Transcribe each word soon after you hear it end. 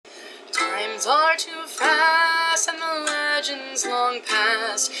Times are too fast and the legends long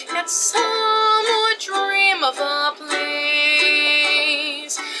past, yet some would dream of a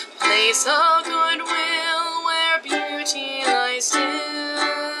place of goodwill where beauty lies still,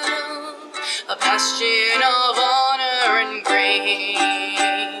 a bastion of honor and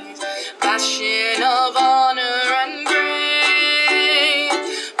grace, bastion of honor and grace.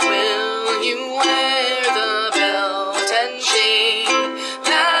 Will you wear the belt and chain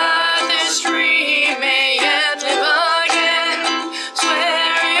that this dream may yet live again?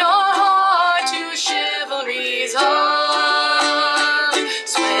 Swear your heart to chivalry's heart,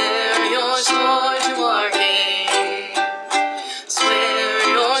 swear your sword to our king, swear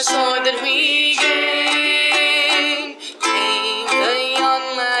your sword that we gain. Take the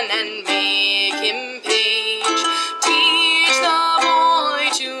young man and make him page, teach the boy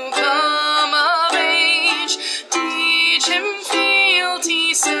to come of age, teach him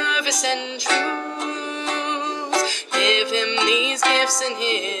fealty, service, and truth. Give him these gifts in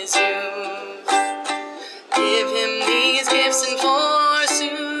his youth, give him these gifts in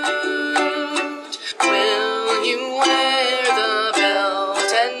forsooth. Will you wear the belt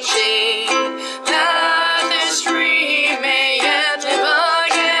and chain that this dream may yet live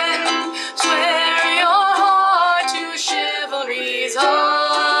again? Swear your heart to chivalry's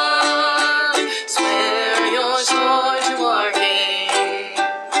heart, swear your sword to our king,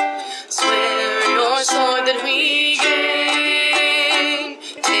 swear your sword that we gain.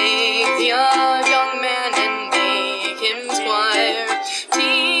 Take the young man and make him squire,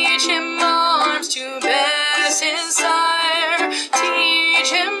 teach him arms to best his sire,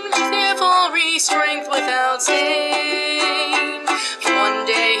 teach him chivalry, strength without stain. One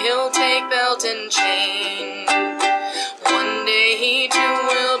day he'll take belt and chain, one day he too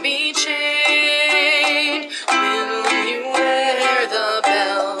will be chained. Will you wear the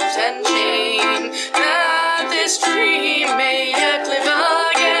belt and chain that this dream may yet live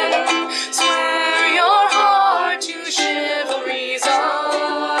again? Swear your heart to chivalry's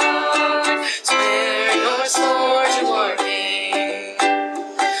heart, swear your sword to our king,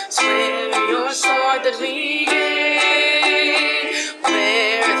 swear your sword that we gain.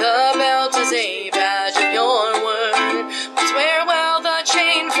 Wear the belt as a badge of your word, but swear well the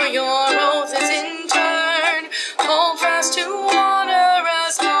chain, for your oath is in turn. Hold fast to honor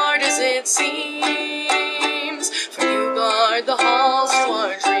as hard as it seems, for you guard the halls of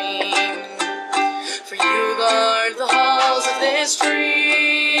our dream, for you guard the halls of this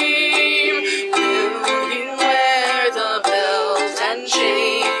dream. Will you wear the belt and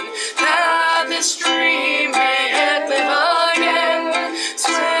chain that this dream may yet live again?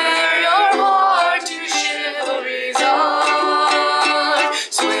 Swear your heart to chivalry's heart,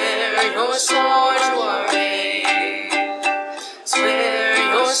 swear your sword to our aid, swear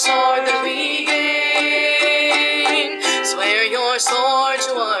your sword that we gain, swear your sword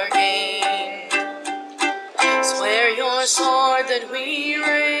to our gain, swear your sword that we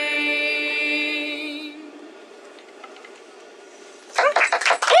reign.